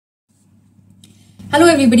Hello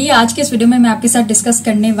everybody, आज के इस वीडियो में मैं आपके साथ डिस्कस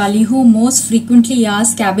करने वाली हूँ most frequently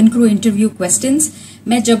asked cabin crew interview questions.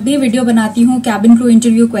 मैं जब भी वीडियो बनाती हूँ कैबिन क्रू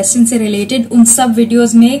इंटरव्यू क्वेश्चन से रिलेटेड, उन सब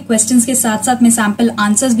वीडियोस में क्वेश्चंस के साथ साथ मैं सैंपल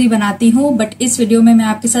आंसर्स भी बनाती हूँ, बट इस वीडियो में मैं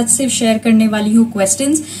आपके साथ सिर्फ शेयर करने वाली हूँ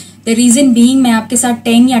क्वेश्चंस। द रीजन बीइंग मैं आपके साथ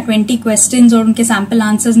 10 या 20 क्वेश्चंस और उनके सैंपल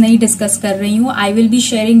आंसर्स नहीं डिस्कस कर रही हूँ। I will be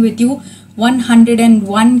sharing with you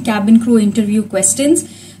 101 cabin crew interview questions.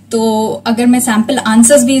 तो अगर मैं सैंपल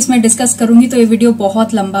आंसर्स भी इसमें डिस्कस करूंगी तो ये वीडियो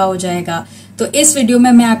बहुत लंबा हो जाएगा। तो इस वीडियो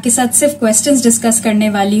में मैं आपके साथ सिर्फ क्वेश्चंस डिस्कस करने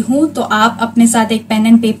वाली हूं। तो आप अपने साथ एक पेन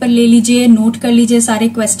एंड पेपर ले लीजिए, नोट कर लीजिए सारे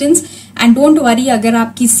क्वेश्चंस, एंड डोंट वरी, अगर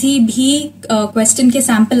आप किसी भी क्वेश्चन के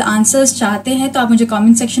सैंपल आंसर्स चाहते हैं तो आप मुझे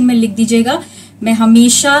कमेंट सेक्शन में लिख दीजिएगा। मैं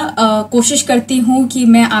हमेशा कोशिश करती हूँ कि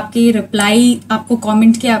मैं आपके रिप्लाई, आपको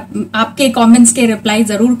आपके कमेंट्स के रिप्लाई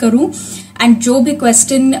जरूर करूं, एंड जो भी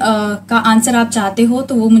क्वेश्चन का आंसर आप चाहते हो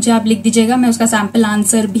तो वो मुझे आप लिख दीजिएगा। मैं उसका सैंपल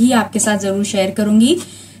आंसर भी आपके साथ जरूर शेयर करूंगी।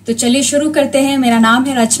 तो चलिए शुरू करते हैं। मेरा नाम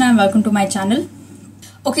है रचना and welcome to my channel.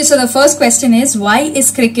 Okay, so the first question is why is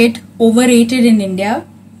cricket overrated in India?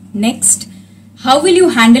 Next, how will you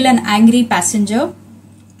handle an angry passenger?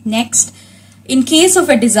 Next, in case of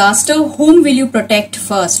a disaster, whom will you protect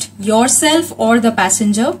first, yourself or the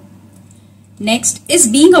passenger? Next, is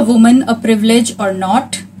being a woman a privilege or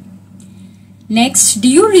not? Next,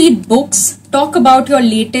 do you read books? Talk about your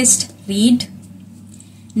latest read.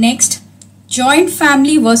 Next, joint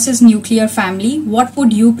family versus nuclear family, what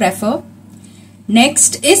would you prefer?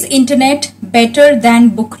 Next, is internet better than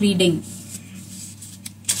book reading?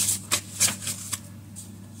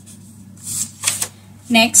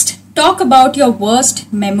 Next, talk about your worst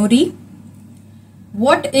memory.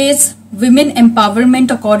 What is women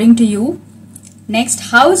empowerment according to you? Next,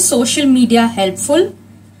 how is social media helpful?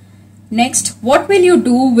 Next, what will you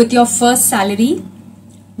do with your first salary?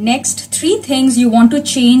 Next, 3 things you want to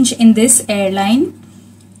change in this airline.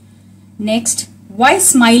 Next, why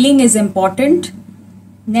smiling is important.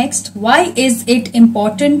 Next, why is it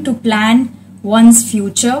important to plan one's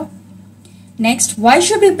future? Next, why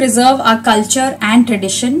should we preserve our culture and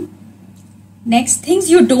tradition? Next, things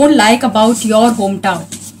you don't like about your hometown.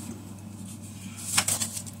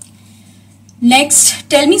 Next,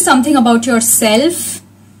 tell me something about yourself.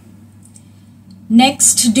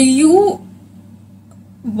 Next,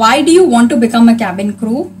 why do you want to become a cabin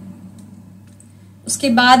crew? उसके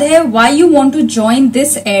बाद है why you want to join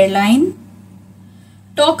this airline.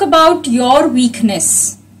 Talk about your weakness.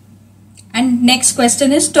 And next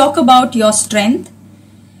question is talk about your strength.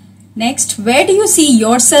 Next, where do you see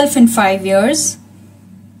yourself in 5 years?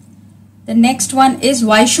 The next one is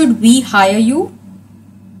why should we hire you?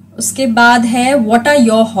 उसके बाद है what are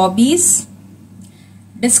your hobbies?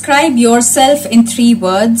 Describe yourself in 3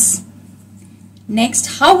 words. Next,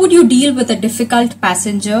 how would you deal with a difficult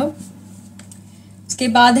passenger? उसके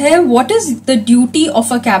बाद है what is the duty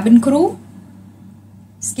of a cabin crew?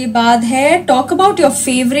 इसके बाद है talk about your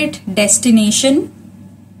favorite destination.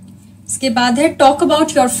 इसके बाद है टॉक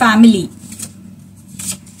अबाउट योर फैमिली.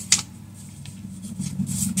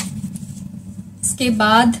 इसके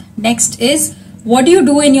बाद next is what do you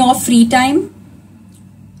do in your free time.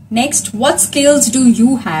 Next, what skills do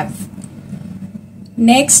you have.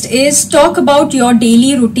 Next is talk about your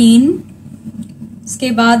daily routine.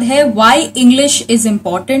 इसके बाद है why English is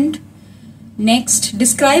important. Next,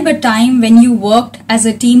 describe a time when you worked as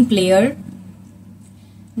a team player.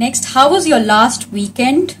 Next, how was your last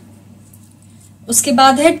weekend. उसके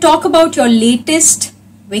बाद है talk about your latest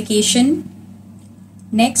vacation.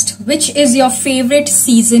 Next, which is your favourite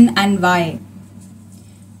season and Y.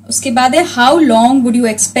 उसके बाद है how long would you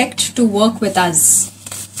expect to work with us.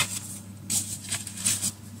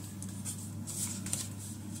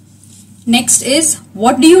 Next is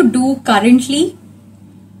what do you do currently.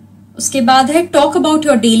 उसके बाद है talk about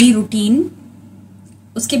your daily routine.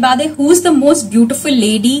 उसके बाद है who is the most beautiful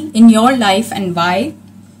lady in your life and Y.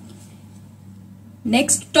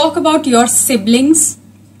 Next, talk about your siblings.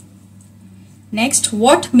 Next,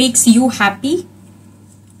 what makes you happy.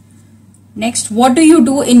 Next, what do you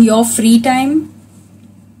do in your free time.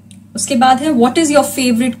 उसके बाद है what is your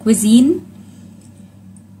favorite cuisine.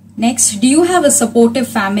 Next, do you have a supportive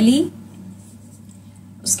family.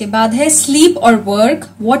 उसके बाद है sleep or work,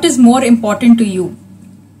 what is more important to you.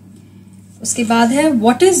 उसके बाद है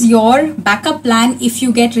what is your backup plan if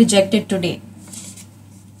you get rejected today.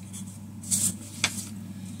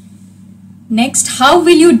 Next, how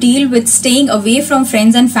will you deal with staying away from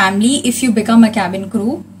friends and family if you become a cabin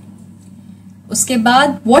crew? उसके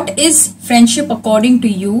बाद, what is friendship according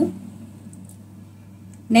to you?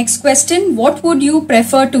 Next question, what would you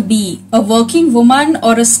prefer to be, a working woman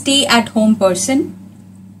or a stay-at-home person?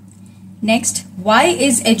 Next, why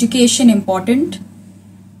is education important.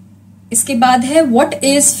 इसके बाद है what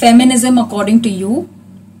is feminism according to you.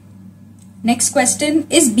 Next question,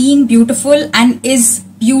 is being beautiful and is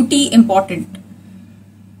beauty important.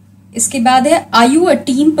 इसके बाद है are you a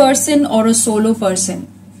team person और a solo person.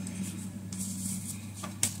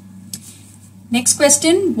 Next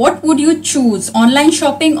question, what would you choose, online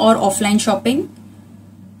shopping और offline shopping.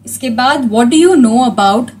 इसके बाद what do you know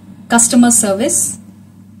about customer service.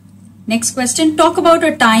 Next question, talk about a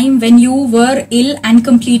time when you were ill and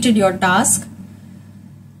completed your task.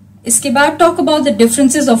 इसके बाद talk about the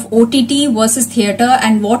differences of OTT versus theatre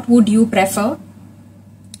and what would you prefer.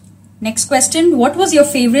 Next question, what was your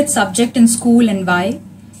favourite subject in school and why.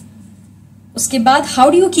 उसके बाद how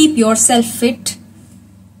do you keep your self fit.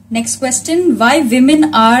 Next question, why women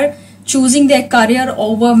are choosing their career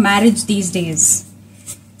over marriage these days.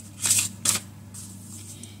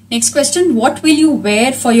 Next question, what will you wear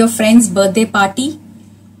for your friend's birthday party?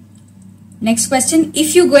 Next question,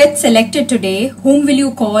 if you get selected today, whom will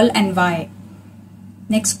you call and why?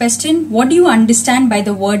 Next question, what do you understand by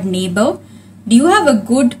the word neighbor? Do you have a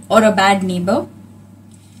good or a bad neighbor?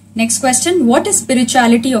 Next question, what is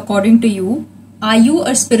spirituality according to you? Are you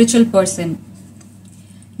a spiritual person?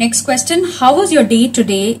 Next question, how was your day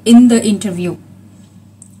today in the interview.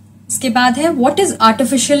 इसके बाद है what is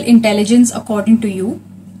artificial intelligence according to you.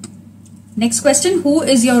 Next question, who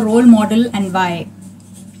is your role model and why.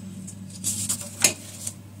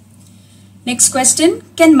 Next question,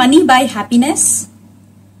 can money by happiness.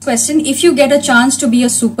 Question, if you get a chance to be a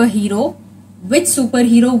super hero, which super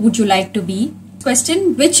hero would you like to be. Question,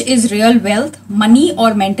 which is real wealth, money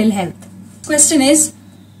और mental health. Question is,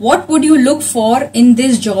 what would you look for in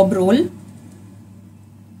this job role?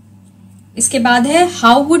 इसके बाद है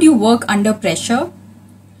how would you work under pressure?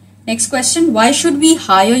 Next question, why should we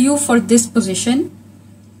hire you for this position?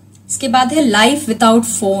 इसके बाद है life without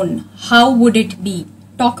phone, how would it be?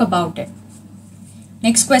 Talk about it.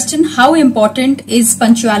 Next question, how important is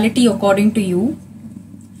punctuality according to you?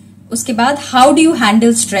 उसके बाद how do you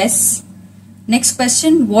handle stress? Next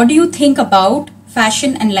question, what do you think about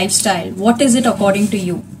fashion and lifestyle? What is it according to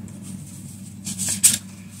you?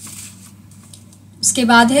 उसके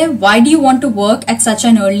बाद है why do you want to work at such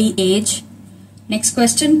an early age? Next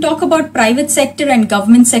question, talk about private sector and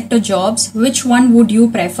government sector jobs. Which one would you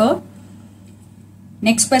prefer?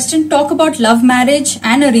 Next question, talk about love marriage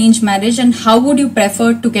and arranged marriage and how would you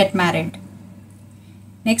prefer to get married?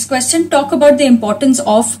 Next question, talk about the importance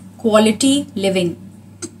of quality living.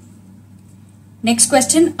 Next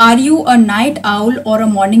question, are you a night owl or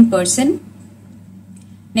a morning person?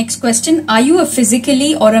 Next question, are you a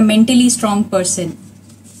physically or a mentally strong person?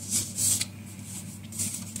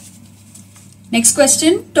 Next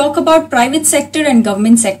question, talk about private sector and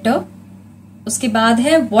government sector. उसके बाद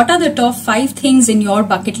है what are the top 5 things in your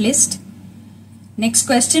bucket list? Next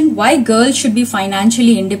question, why girls should be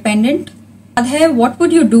financially independent? बाद है what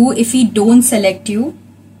would you do if we don't select you?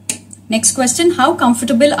 Next question, how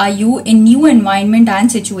comfortable are you in new environment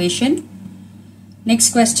and situation?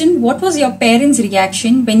 Next question, what was your parents'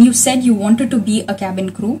 reaction when you said you wanted to be a cabin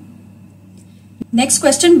crew? Next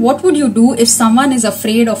question, what would you do if someone is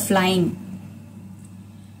afraid of flying?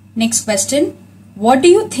 Next question, what do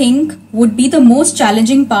you think would be the most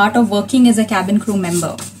challenging part of working as a cabin crew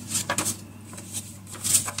member?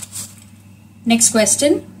 Next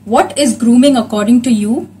question, what is grooming according to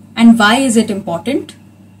you and why is it important?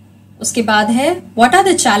 उसके बाद है what are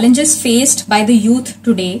the challenges faced by the youth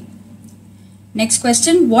today? Next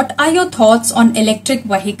question, what are your thoughts on electric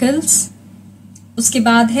vehicles? उसके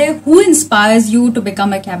बाद है who inspires you to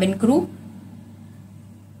become a cabin crew?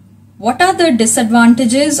 What are the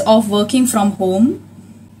disadvantages of working from home?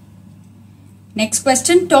 Next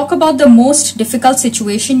question, talk about the most difficult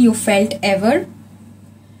situation you felt ever.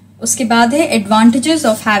 उसके बाद है advantages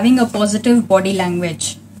of having a positive body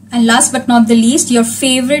language. And last but not the least, your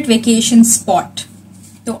favorite vacation spot.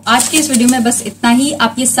 तो आज के इस video में बस इतना ही।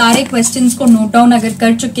 आप ये सारे क्वेश्चंस को नोट डाउन अगर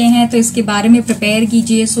कर चुके हैं तो इसके बारे में प्रिपेयर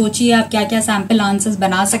कीजिए, सोचिए आप क्या क्या सैंपल आंसर्स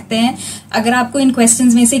बना सकते हैं। अगर आपको इन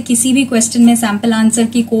क्वेश्चंस में से किसी भी क्वेश्चन में सैंपल आंसर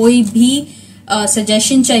की कोई भी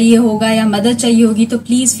सजेशन चाहिए होगा या मदद चाहिए होगी तो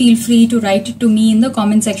please feel free to right it to me in the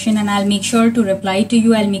comment section and I will make sure to reply to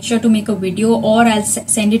you. I will make sure to make a video और I will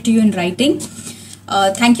send it to you in writing.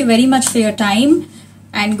 Thank you very much for your time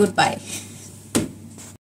and good bye.